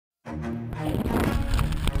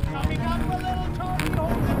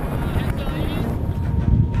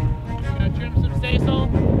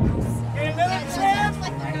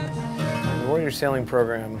sailing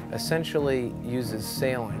program essentially uses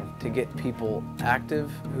sailing to get people active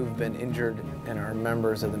who've been injured and are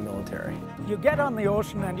members of the military. You get on the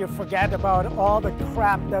ocean and you forget about all the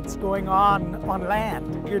crap that's going on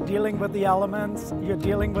land. You're dealing with the elements, you're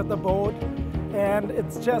dealing with the boat, and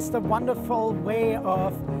it's just a wonderful way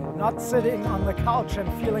of not sitting on the couch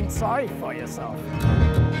and feeling sorry for yourself.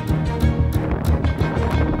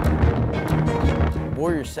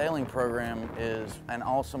 Warrior Sailing Program is an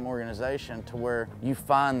awesome organization to where you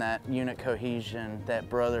find that unit cohesion, that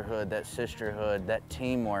brotherhood, that sisterhood, that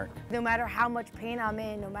teamwork. No matter how much pain I'm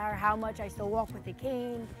in, no matter how much I still walk with a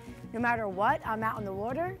cane, no matter what, I'm out on the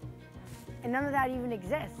water, and none of that even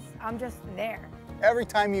exists. I'm just there. Every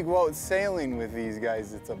time you go out sailing with these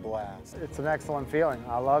guys, it's a blast. It's an excellent feeling.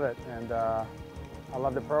 I love it, and I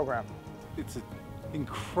love the program. It's an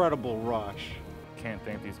incredible rush. Can't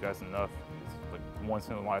thank these guys enough. It's like once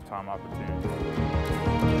in a lifetime opportunity.